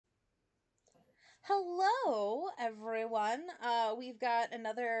Hello, everyone. We've got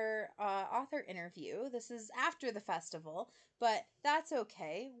another author interview. This is after the festival, but that's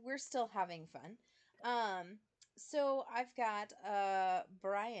okay. We're still having fun. Um, so I've got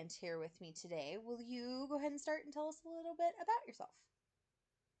Bryant here with me today. Will you go ahead and start and tell us a little bit about yourself?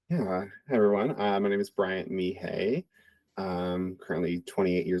 Yeah, hi everyone. My name is Bryan Mehey. Currently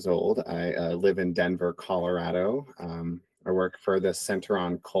 28 years old. I live in Denver, Colorado. I work for the Center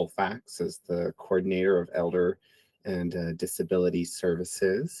on Colfax as the coordinator of elder and disability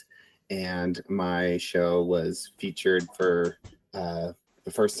services. And my show was featured for the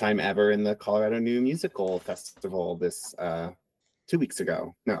first time ever in the Colorado New Musical Festival this 2 weeks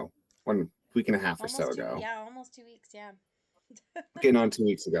ago. No, 1 week and a half or so Almost two, ago. yeah, almost 2 weeks, yeah. Getting on 2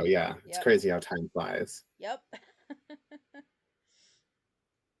 weeks ago. Yeah, it's Yep, crazy how time flies. yep.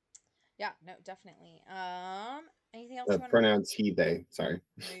 Yeah, no, definitely. Anything else you want to know? Pronouns he, they. Sorry.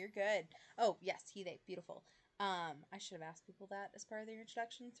 No, you're good. Oh, yes, he, they. Beautiful. I should have asked people that as part of their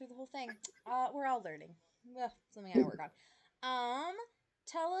introduction through the whole thing. We're all learning. Ugh, something I work on. Um,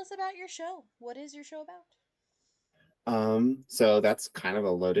 Tell us about your show. What is your show about? So that's kind of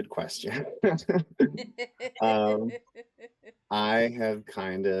a loaded question. um, I have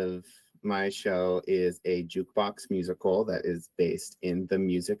kind of my show is a jukebox musical that is based in the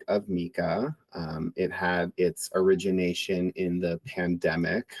music of Mika. It had its origination in the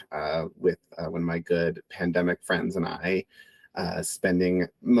pandemic with one of my good pandemic friends and I spending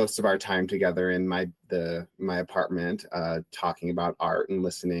most of our time together in my apartment, talking about art and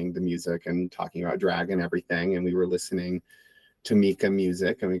listening to music and talking about drag and everything. And we were listening to Mika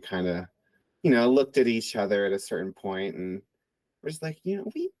music, and we kind of, looked at each other at a certain point, and we're just like,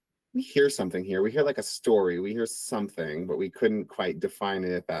 we hear something here. We hear like a story. We hear something, but we couldn't quite define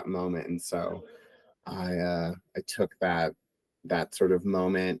it at that moment. And so I took that sort of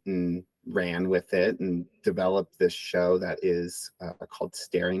moment and ran with it and developed this show that is called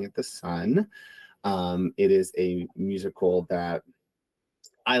Staring at the Sun. It is a musical that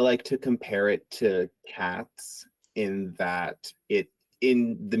I like to compare it to Cats in that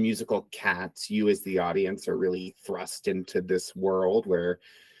in the musical Cats, you as the audience are really thrust into this world where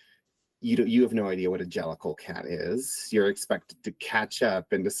you have no idea what a jellicle cat is. You're expected to catch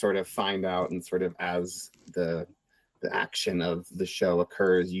up and to sort of find out, and sort of as the action of the show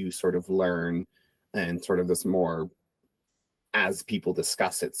occurs, you sort of learn, and sort of this more as people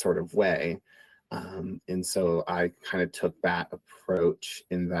discuss it sort of way. And so I kind of took that approach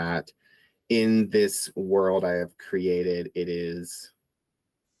in that in this world I have created, it is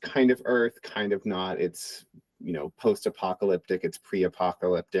kind of Earth, kind of not. It's post-apocalyptic, it's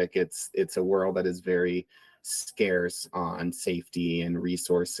pre-apocalyptic, it's a world that is very scarce on safety and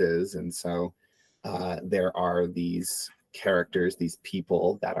resources. And so there are these characters, these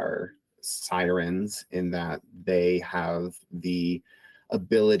people that are sirens, in that they have the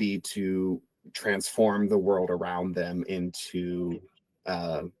ability to transform the world around them into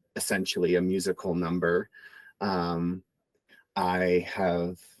essentially a musical number. Um, I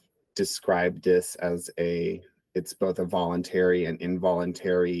have described this as it's both a voluntary and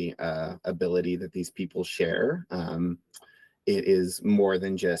involuntary ability that these people share. It is more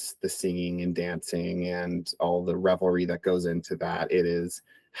than just the singing and dancing and all the revelry that goes into that. It is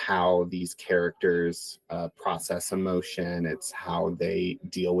how these characters process emotion. It's how they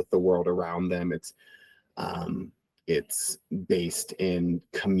deal with the world around them. It's based in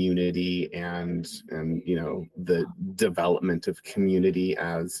community and the development of community,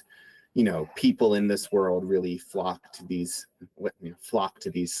 as people in this world really flock to these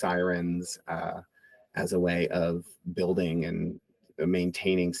sirens as a way of building and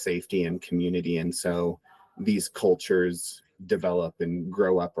maintaining safety and community. And so these cultures develop and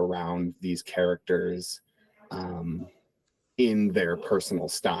grow up around these characters in their personal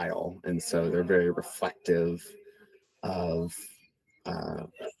style. And so they're very reflective of uh,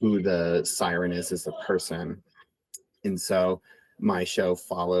 who the siren is as a person. And so my show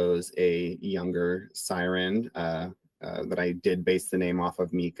follows a younger siren that I did base the name off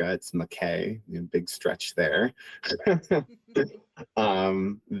of Mika. It's McKay, big stretch there.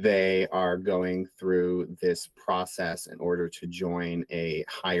 They are going through this process in order to join a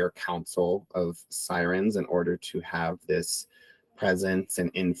higher council of sirens, in order to have this presence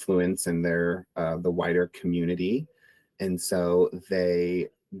and influence in the wider community. And so they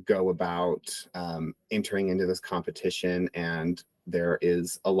go about entering into this competition, and there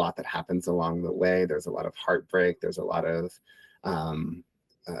is a lot that happens along the way. There's a lot of heartbreak. There's a lot of um,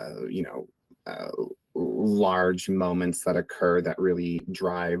 uh, you know uh, large moments that occur that really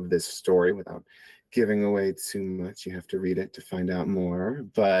drive this story. Without giving away too much, you have to read it to find out more.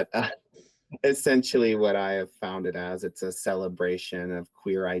 But essentially what I have found it as. It's a celebration of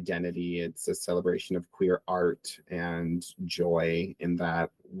queer identity. It's a celebration of queer art and joy, in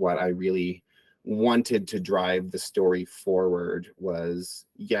that what I really wanted to drive the story forward was,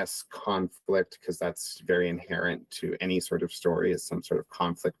 yes, conflict, because that's very inherent to any sort of story, is some sort of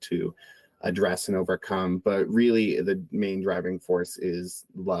conflict to address and overcome. But really the main driving force is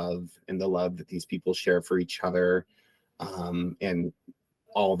love, and the love that these people share for each other, and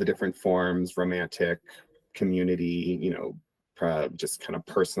all the different forms, romantic, community, just kind of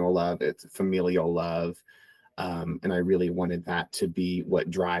personal love, it's familial love. And I really wanted that to be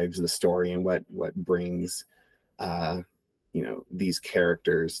what drives the story, and what brings these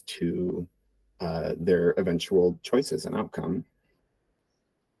characters to their eventual choices and outcome.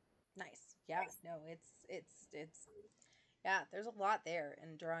 Nice. Yeah. No, it's yeah, there's a lot there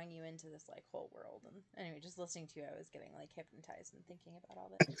and drawing you into this like whole world. And anyway, just listening to you, I was getting like hypnotized and thinking about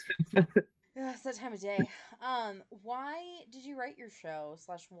all of it. Yeah, it's that time of day. Why did you write your show?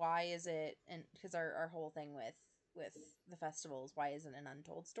 Slash, why is it? And because our whole thing with the festivals, why isn't an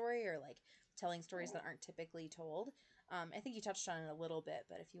untold story, or like telling stories that aren't typically told? I think you touched on it a little bit,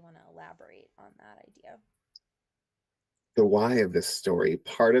 but if you want to elaborate on that idea. The why of this story,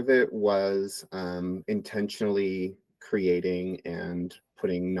 part of it was intentionally creating and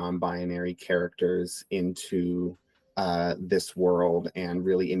putting non-binary characters into this world, and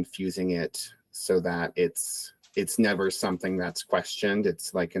really infusing it so that it's never something that's questioned.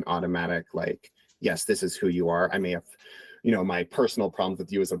 It's like an automatic, like, yes, this is who you are. I may have my personal problems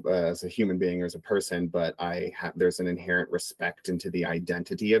with you as a human being or as a person, but there's an inherent respect into the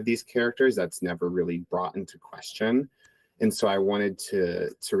identity of these characters that's never really brought into question. And so I wanted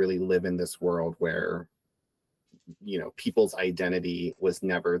to really live in this world where people's identity was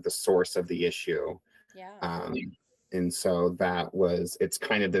never the source of the issue. Yeah. um, and so it's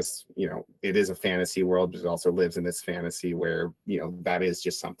kind of this, it is a fantasy world, but it also lives in this fantasy where that is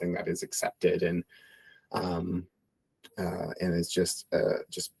just something that is accepted, um, and it's just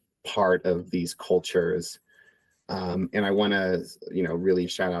part of these cultures. And I want to really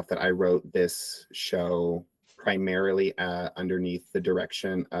shout out that I wrote this show primarily underneath the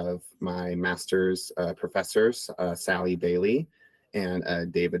direction of my master's professors, Sally Bailey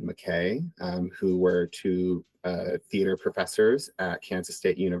and David McKay, who were two theater professors at Kansas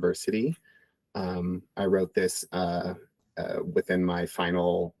State University. I wrote this within my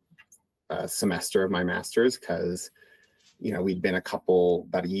final semester of my master's, because we'd been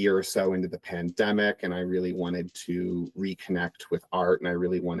about a year or so into the pandemic, and I really wanted to reconnect with art, and I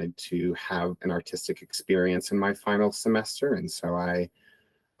really wanted to have an artistic experience in my final semester. And so I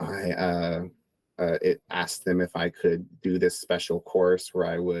asked them if I could do this special course where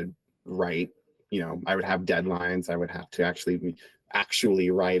I would write, I would have deadlines. I would have to actually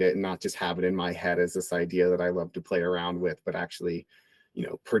write it, and not just have it in my head as this idea that I love to play around with, but actually,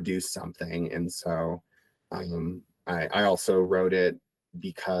 produce something. And so I also wrote it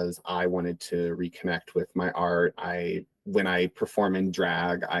because I wanted to reconnect with my art. When I perform in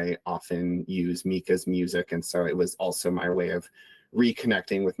drag, I often use Mika's music, and so it was also my way of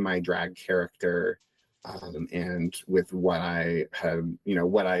reconnecting with my drag character, and with what I had,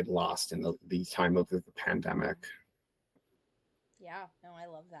 what I'd lost in the time of the pandemic. Yeah. No, I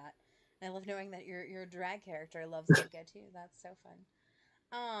love that. I love knowing that your drag character loves Mika too. That's so fun.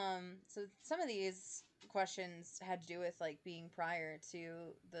 So some of these questions had to do with like being prior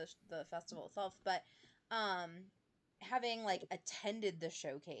to the festival itself, but um, having like attended the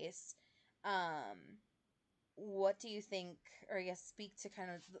showcase, um, what do you think, or I guess speak to kind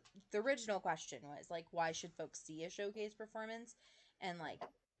of the original question was like, why should folks see a showcase performance, and like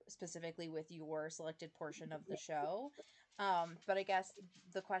specifically with your selected portion of the show. But I guess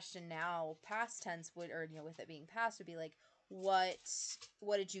the question now, past tense would, or with it being past, would be like, what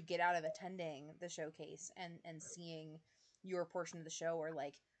what did you get out of attending the showcase and seeing your portion of the show, or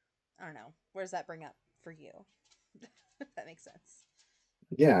like, I don't know, where does that bring up for you? If that makes sense.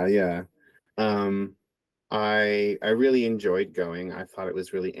 Yeah. Um, I really enjoyed going. I thought it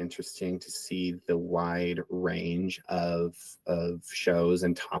was really interesting to see the wide range of shows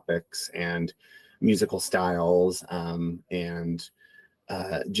and topics and musical styles, and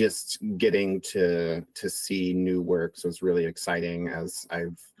just getting to see new works was really exciting, as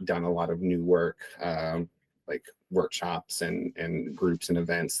I've done a lot of new work, like workshops and groups and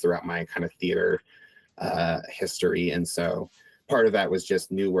events throughout my kind of theater history. And so part of that was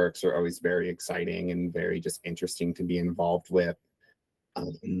just new works are always very exciting and very just interesting to be involved with.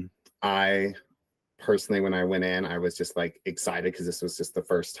 I personally, when I went in, I was just like excited, because this was just the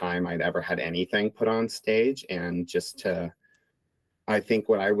first time I'd ever had anything put on stage, and just to I think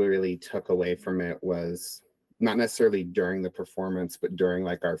what I really took away from it was not necessarily during the performance, but during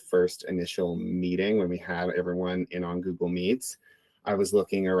like our first initial meeting when we had everyone in on Google Meets. I was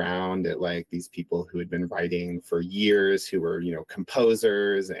looking around at like these people who had been writing for years, who were,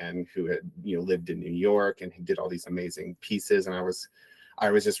 composers and who had, lived in New York and who did all these amazing pieces. And I was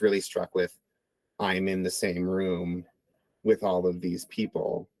just really struck with, I'm in the same room with all of these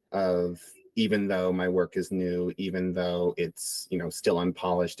people of, even though my work is new, even though it's, still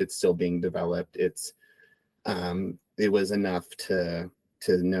unpolished, it's still being developed. It was enough to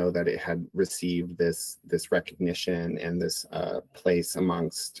know that it had received this recognition and this place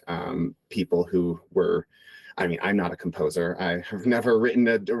amongst people who were, I mean, I'm not a composer. I have never written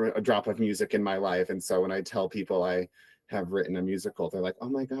a drop of music in my life. And so when I tell people I have written a musical, they're like, oh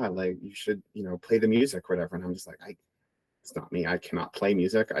my God, like you should, play the music or whatever. And I'm just like, it's not me. I cannot play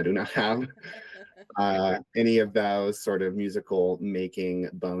music. I do not have any of those sort of musical making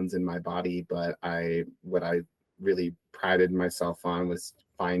bones in my body. But what I really prided myself on was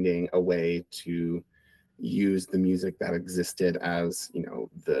finding a way to use the music that existed as,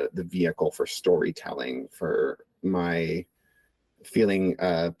 the vehicle for storytelling, for my feeling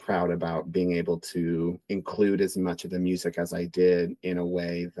proud about being able to include as much of the music as I did in a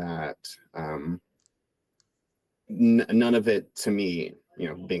way that none of it to me,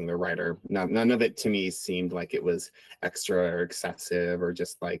 being the writer, none of it to me seemed like it was extra or excessive or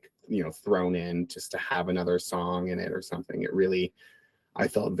just like, thrown in just to have another song in it or something. It really, I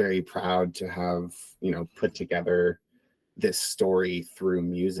felt very proud to have, put together this story through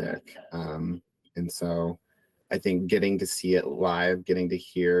music. And so I think getting to see it live, getting to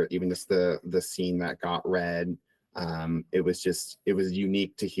hear even just the scene that got read, it was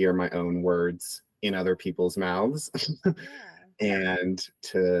unique to hear my own words in other people's mouths. And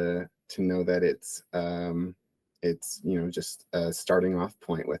to know that it's just a starting off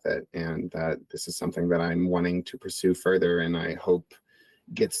point with it, and that this is something that I'm wanting to pursue further, and I hope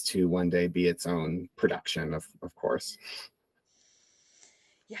gets to one day be its own production, of course.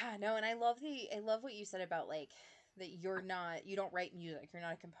 Yeah, no, and I love what you said about like that you don't write music, you're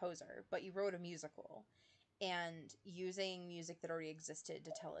not a composer, but you wrote a musical and using music that already existed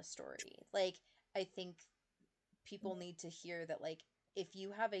to tell a story. Like I think people need to hear that, like, if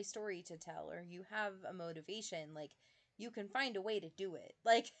you have a story to tell or you have a motivation, like you can find a way to do it.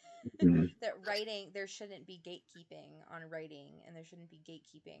 Like Mm-hmm. that writing, there shouldn't be gatekeeping on writing, and there shouldn't be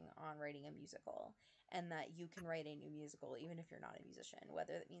gatekeeping on writing a musical, and that you can write a new musical even if you're not a musician,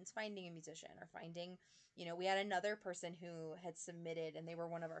 whether that means finding a musician or finding, we had another person who had submitted and they were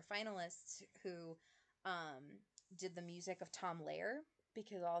one of our finalists who did the music of Tom Lehrer,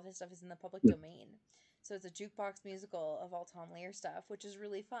 because all of his stuff is in the public domain. So it's a jukebox musical of all Tom Lehrer stuff, which is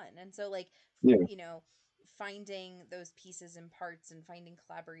really fun. And so like, Yeah. Finding those pieces and parts and finding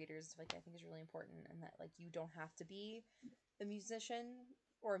collaborators, like I think is really important, and that like you don't have to be a musician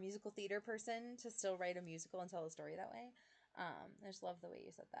or a musical theater person to still write a musical and tell a story that way. I just love the way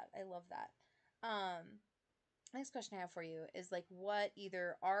you said that. I love that. Next question I have for you is like, what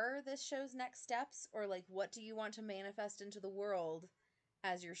either are this show's next steps, or like what do you want to manifest into the world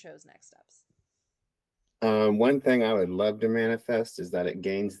as your show's next steps? One thing I would love to manifest is that it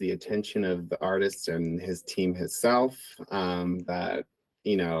gains the attention of the artist and his team himself. That,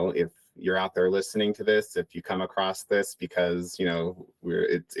 if you're out there listening to this, if you come across this, because,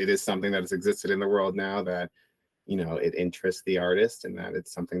 it is something that has existed in the world now, that, it interests the artist and that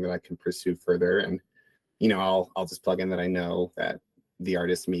it's something that I can pursue further. And, I'll just plug in that I know that the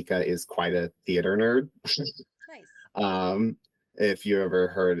artist Mika is quite a theater nerd. Nice. If you ever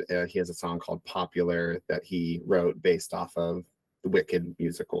heard, he has a song called Popular that he wrote based off of the Wicked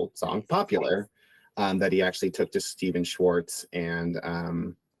musical song Popular, that he actually took to Stephen Schwartz and,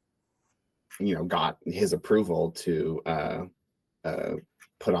 got his approval to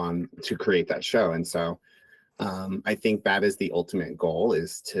put on, to create that show. And so I think that is the ultimate goal,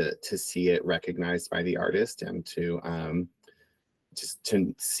 is to see it recognized by the artist, and to just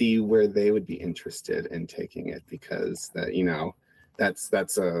to see where they would be interested in taking it, because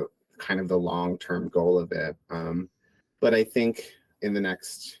that's a kind of the long-term goal of it. But I think in the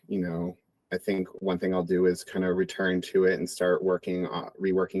next, I think one thing I'll do is kind of return to it and start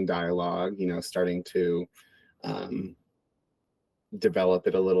reworking dialogue, starting to develop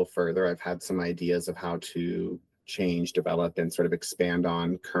it a little further. I've had some ideas of how to change, develop, and sort of expand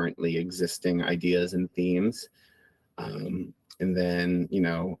on currently existing ideas and themes. And then,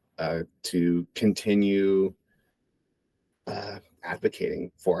 to continue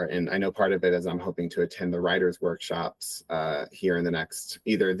advocating for it. And I know part of it is I'm hoping to attend the writers' workshops here in the next,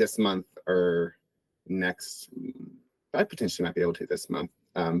 either this month or next I potentially might be able to this month.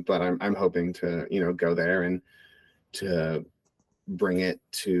 But I'm hoping to, go there and to bring it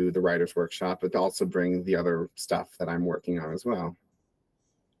to the writers workshop, but also bring the other stuff that I'm working on as well.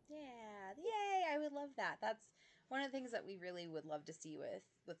 Yeah, yay! I would love that. That's one of the things that we really would love to see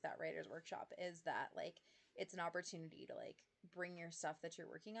with that writers workshop is that like it's an opportunity to like bring your stuff that you're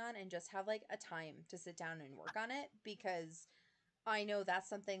working on and just have like a time to sit down and work on it because I know that's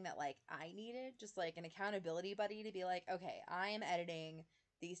something that like I needed, just like an accountability buddy to be like, okay, I am editing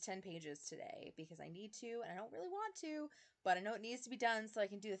these 10 pages today because I need to and I don't really want to, but I know it needs to be done so I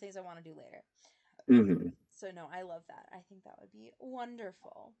can do the things I want to do later. Mm-hmm. So no, I love that. I think that would be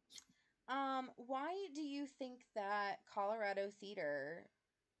wonderful. Why do you think that Colorado theater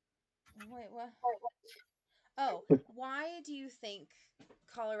wait, what? Oh, why do you think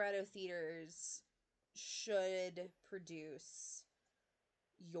Colorado theaters should produce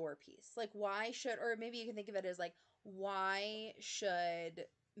your piece? Like, why should, or maybe you can think of it as like, why should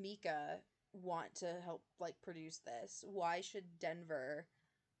Mika want to help like produce this? Why should Denver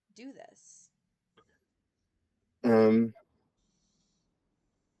do this? Um,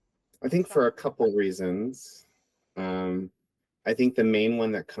 I think Some for a couple reasons. Um, I think the main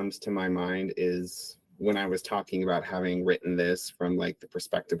one that comes to my mind is when I was talking about having written this from like the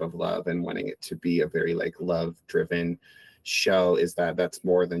perspective of love and wanting it to be a very like love driven show, is that that's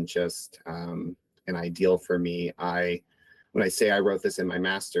more than just an ideal for me. When I say I wrote this in my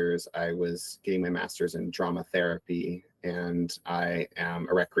master's, I was getting my master's in drama therapy, and I am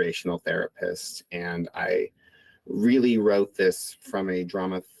a recreational therapist, and I really wrote this from a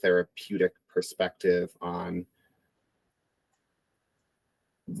drama therapeutic perspective on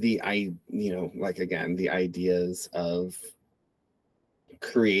like again, the ideas of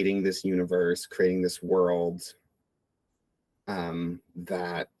creating this universe, creating this world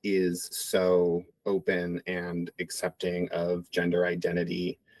that is so open and accepting of gender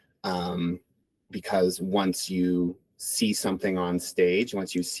identity. Um, because once you see something on stage,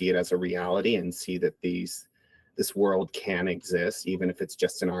 once you see it as a reality and see that this world can exist, even if it's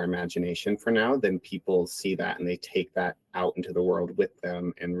just in our imagination for now, then people see that and they take that out into the world with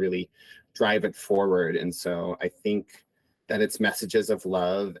them and really drive it forward. And so I think that its messages of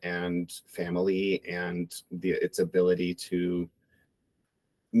love and family and its ability to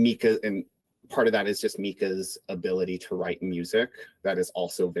Mika, and part of that is just Mika's ability to write music that is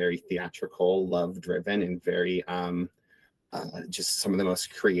also very theatrical, love driven, and very just some of the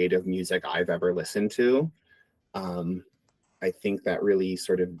most creative music I've ever listened to. Um, I think that really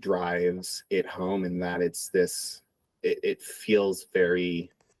sort of drives it home, in that it feels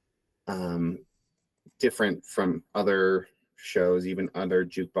very um, different from other shows, even other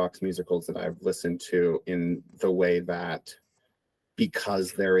jukebox musicals that I've listened to, in the way that,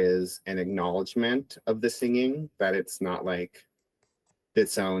 because there is an acknowledgement of the singing, that it's not like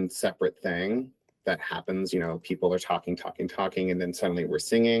its own separate thing that happens. People are talking, and then suddenly we're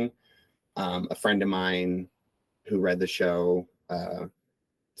singing. A friend of mine who read the show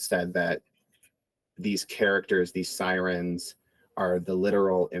said that these characters, these sirens, are the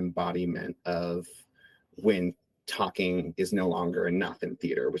literal embodiment of when talking is no longer enough in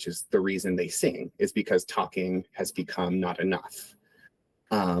theater, which is the reason they sing, is because talking has become not enough.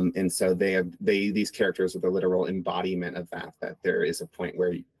 And so these characters are the literal embodiment of that there is a point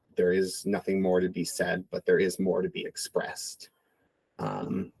where there is nothing more to be said, but there is more to be expressed.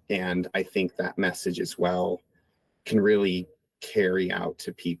 And I think that message as well can really carry out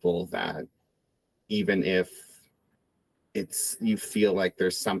to people, that even if you feel like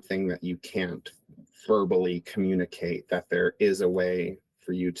there's something that you can't verbally communicate, that there is a way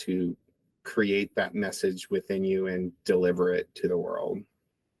for you to create that message within you and deliver it to the world.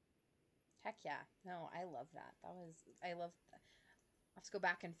 Heck yeah. No, I love that. I love I have to go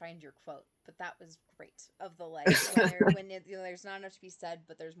back and find your quote, but that was great. Of the like there's not enough to be said,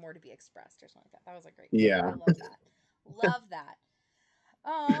 but there's more to be expressed or something like that. That was a great quote. I Yeah. love that. Love that.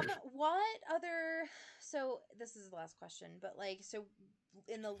 What other? So this is the last question, but like, so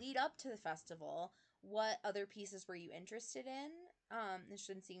in the lead up to the festival, what other pieces were you interested in?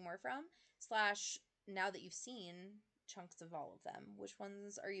 Interested in seeing more from? Slash, now that you've seen chunks of all of them, which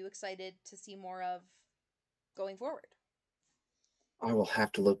ones are you excited to see more of going forward? I will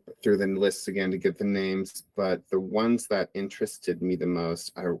have to look through the lists again to get the names, but the ones that interested me the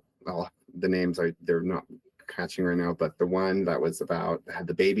most, the names they're not catching right now, but the one that was about, had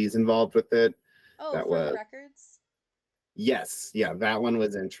the babies involved with it, Oh, that Front was, Records. yes, yeah, that one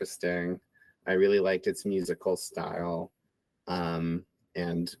was interesting. I really liked its musical style, um,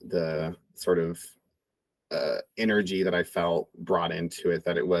 and the sort of energy that I felt brought into it.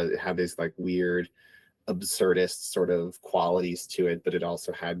 That it had this like weird absurdist sort of qualities to it, but it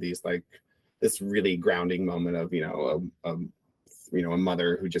also had these like this really grounding moment of, a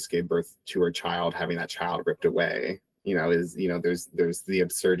mother who just gave birth to her child, having that child ripped away, is, there's the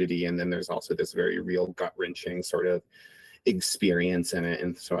absurdity, and then there's also this very real gut wrenching sort of experience in it.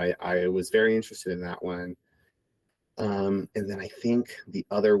 And so I was very interested in that one. And then I think the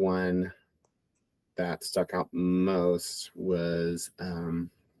other one that stuck out most was the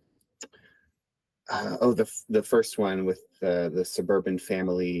first one with the suburban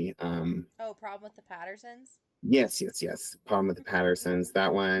family. Oh, Problem with the Pattersons? Yes. Problem with the Pattersons.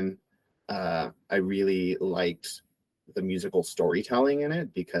 That one, I really liked the musical storytelling in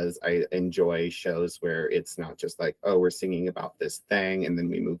it, because I enjoy shows where it's not just like, oh, we're singing about this thing and then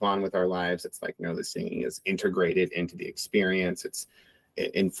we move on with our lives. It's like, no, the singing is integrated into the experience.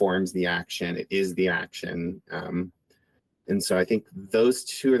 It informs the action. It is the action. And so I think those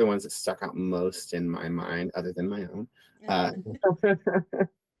two are the ones that stuck out most in my mind, other than my own. Sure.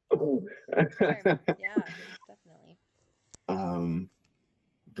 Yeah, definitely.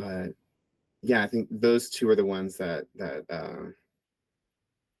 But yeah, I think those two are the ones that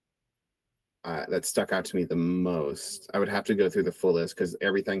stuck out to me the most. I would have to go through the full list because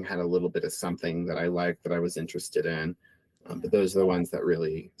everything had a little bit of something that I liked, that I was interested in. But those are the ones that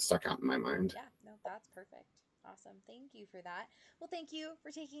really stuck out in my mind. Yeah, no, that's perfect. Awesome. Thank you for that. Well, thank you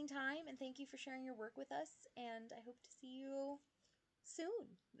for taking time, and thank you for sharing your work with us. And I hope to see you soon.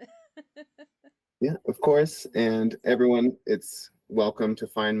 Yeah, of course. And everyone, it's welcome to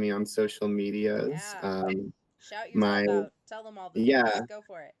find me on social medias. Yeah. Shout My yourself out. Tell them all the Yeah, things. Go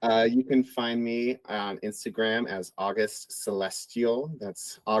for it. you can find me on Instagram as August Celestial.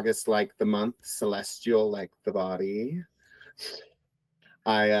 That's August like the month, celestial like the body.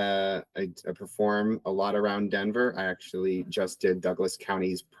 I perform a lot around Denver. I actually just did Douglas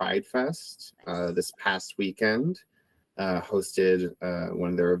County's Pride Fest this past weekend. Hosted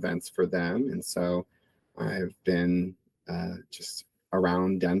one of their events for them, and so I've been just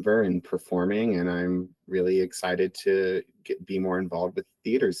around Denver and performing, and I'm really excited to be more involved with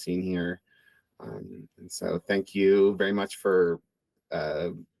the theater scene here. And so thank you very much for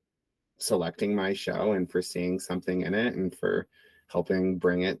selecting my show and for seeing something in it and for helping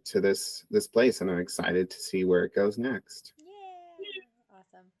bring it to this place. And I'm excited to see where it goes next. Yeah.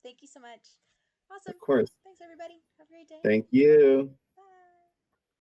 Awesome. Thank you so much. Awesome. Of course. Thanks, everybody. Have a great day. Thank you.